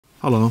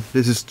Hello,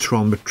 this is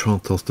Tron, but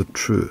Tron tells the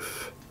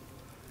truth.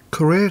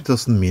 Career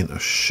doesn't mean a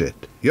shit.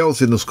 You always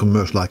see those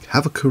commercials like,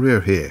 have a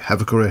career here,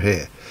 have a career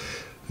here.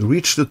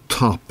 Reach the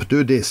top,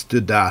 do this, do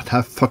that,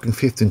 have fucking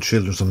 15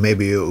 children, so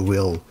maybe you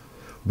will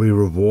be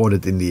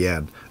rewarded in the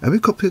end. And we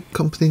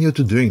continue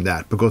to doing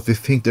that because we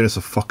think there is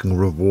a fucking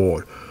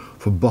reward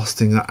for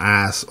busting our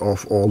ass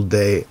off all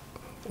day,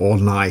 all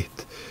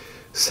night,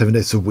 7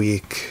 days a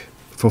week,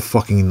 for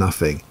fucking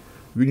nothing.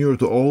 When you're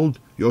too old,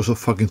 you're also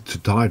fucking too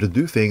tired to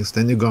do things,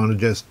 then you're gonna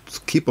just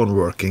keep on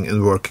working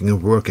and working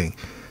and working.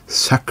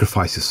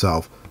 Sacrifice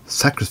yourself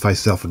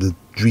for the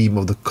dream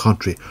of the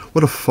country.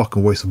 What a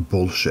fucking waste of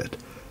bullshit.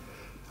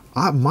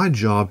 My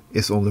job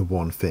is only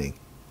one thing.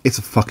 It's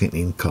a fucking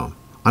income.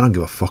 I don't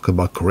give a fuck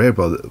about career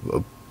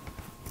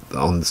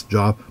on this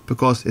job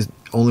because it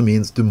only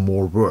means do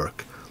more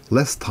work.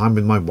 Less time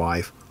with my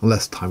wife,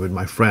 less time with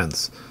my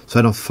friends. So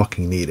I don't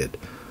fucking need it.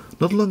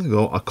 Not long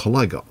ago, a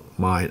colleague of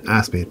mine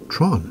asked me,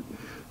 Tron,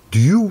 do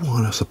you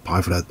want to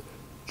apply for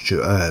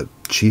that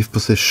chief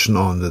position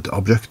on the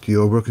object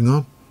you're working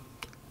on?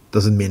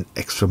 Does it mean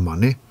extra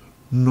money?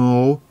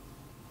 No.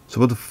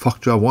 So what the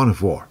fuck do I want it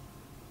for?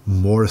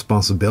 More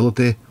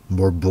responsibility?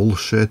 More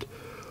bullshit?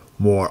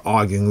 More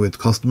arguing with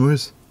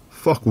customers?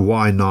 Fuck,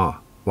 why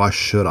not? Why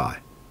should I?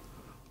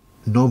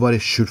 Nobody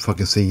should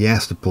fucking say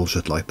yes to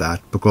bullshit like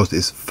that because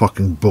it's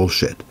fucking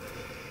bullshit.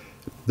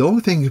 The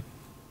only thing,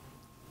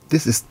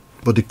 this is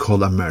what they call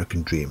the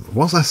American dream.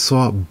 Once I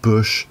saw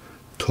Bush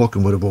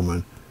talking with a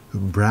woman who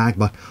bragged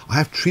about, I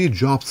have 3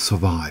 jobs to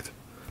survive.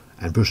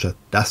 And Bush said,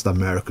 that's the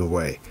American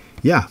way.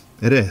 Yeah,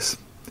 it is.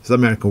 It's the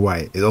American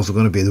way. It's also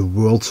going to be the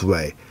world's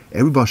way.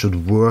 Everybody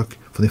should work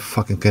from the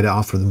fucking get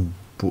out from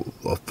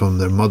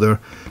their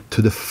mother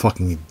to the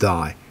fucking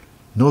die.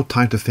 No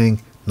time to think,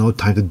 no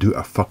time to do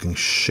a fucking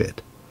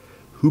shit.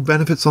 Who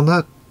benefits on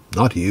that?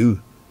 Not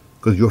you.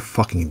 Because you're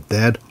fucking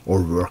dead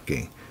or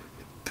working.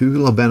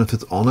 People who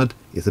benefit on it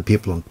is the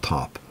people on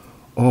top.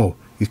 Oh,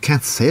 you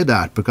can't say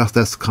that because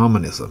that's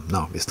communism.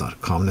 No, it's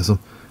not communism.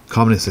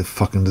 Communism is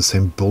fucking the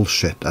same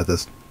bullshit as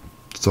this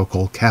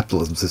so-called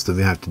capitalism system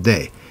we have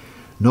today.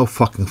 No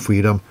fucking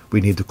freedom,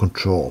 we need to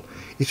control.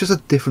 It's just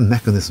a different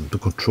mechanism to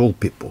control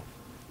people.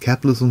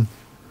 Capitalism,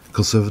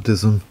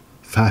 conservatism,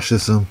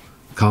 fascism,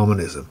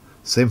 communism.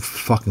 Same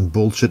fucking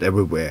bullshit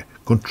everywhere.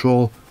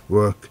 Control,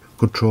 work,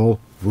 control,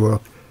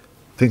 work.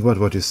 Think about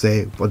what you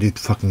say, what you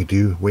fucking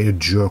do, where you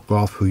jerk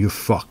off, who you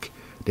fuck.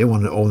 They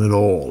want to own it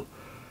all.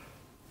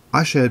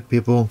 I said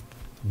people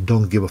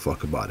don't give a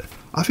fuck about it.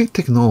 I think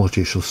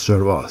technology should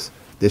serve us.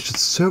 They should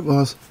serve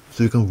us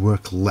so you can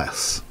work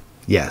less.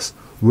 Yes,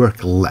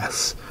 work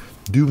less.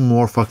 Do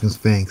more fucking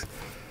things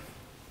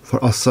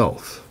for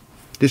ourselves.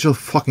 They should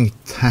fucking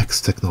tax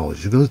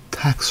technology. They should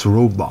tax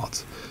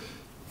robots.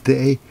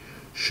 They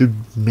should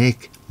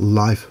make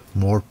life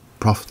more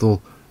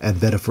profitable and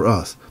better for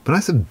us. When I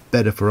say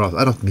better for us,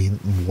 I don't mean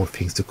more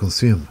things to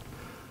consume.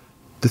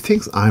 The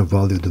things I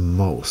value the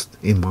most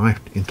in my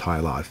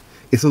entire life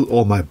is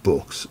all my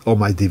books, all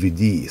my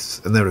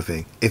DVDs and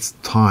everything. It's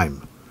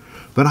time.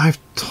 When I have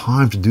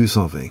time to do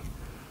something.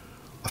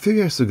 A few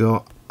years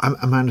ago,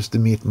 I managed to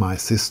meet my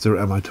sister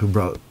and my two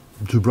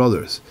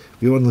brothers.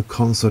 We went on a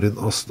concert in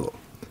Oslo.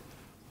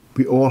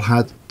 We all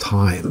had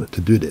time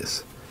to do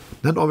this.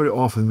 Not very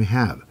often we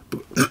have.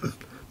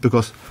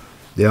 Because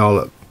they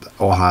all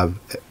have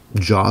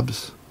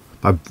jobs.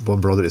 My one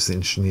brother is an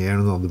engineer,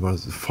 and another brother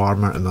is a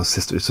farmer, and my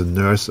sister is a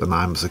nurse, and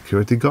I'm a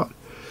security guard.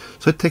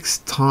 So it takes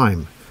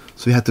time.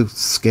 So we had to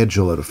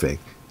schedule everything.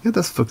 Yeah,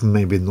 that's fucking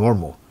maybe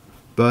normal.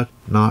 But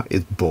nah,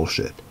 it's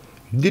bullshit.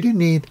 Did you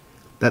need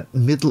that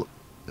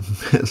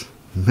middle-aged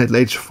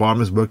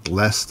farmers worked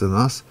less than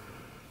us?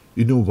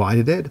 You know why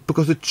they did?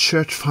 Because the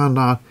church found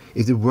out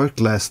if they worked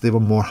less, they were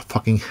more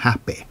fucking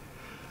happy.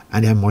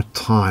 And they had more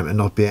time and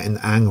not being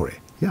angry.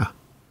 Yeah.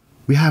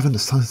 We have in the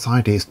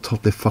society is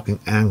totally fucking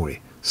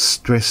angry,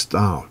 stressed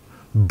out,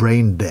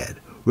 brain dead,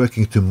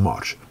 working too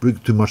much,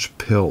 drinking too much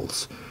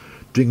pills,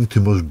 drinking too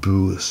much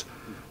booze,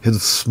 have to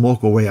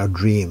smoke away our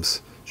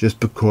dreams just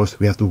because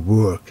we have to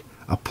work,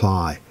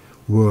 apply,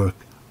 work,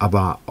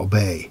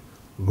 obey,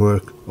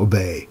 work,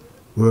 obey,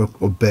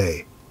 work,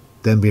 obey,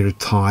 then be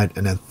retired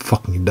and then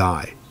fucking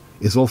die.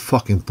 It's all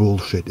fucking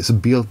bullshit. It's a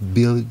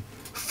big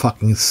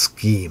fucking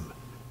scheme.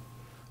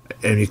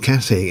 And you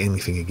can't say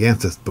anything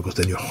against it because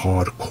then you're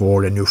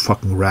hardcore and you're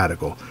fucking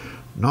radical.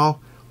 No,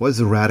 what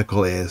is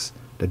radical is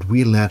that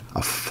we let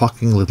a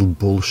fucking little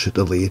bullshit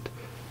elite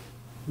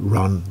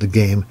run the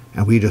game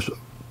and we just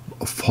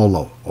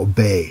follow,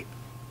 obey,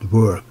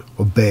 work,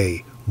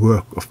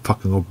 or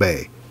fucking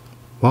obey.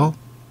 Well,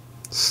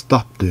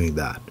 stop doing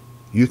that.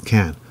 You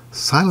can.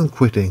 Silent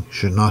quitting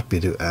should not be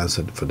the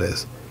answer for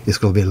this. It's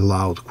going to be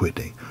loud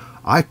quitting.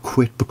 I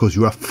quit because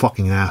you're a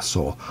fucking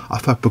asshole. I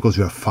quit because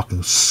you're a fucking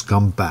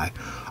scumbag.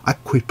 I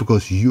quit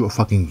because you are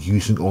fucking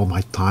using all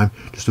my time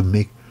just to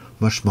make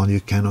much money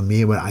you can on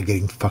me when I'm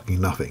getting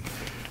fucking nothing.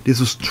 This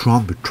was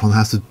Tron, but Tron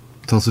has to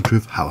tell the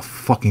truth. Have a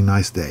fucking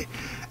nice day.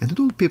 And to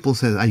those people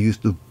say I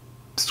used the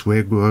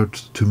swear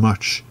words too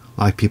much,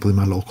 like people in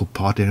my local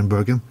party in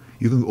Bergen.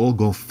 You can all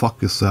go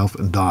fuck yourself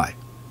and die.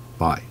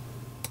 Bye.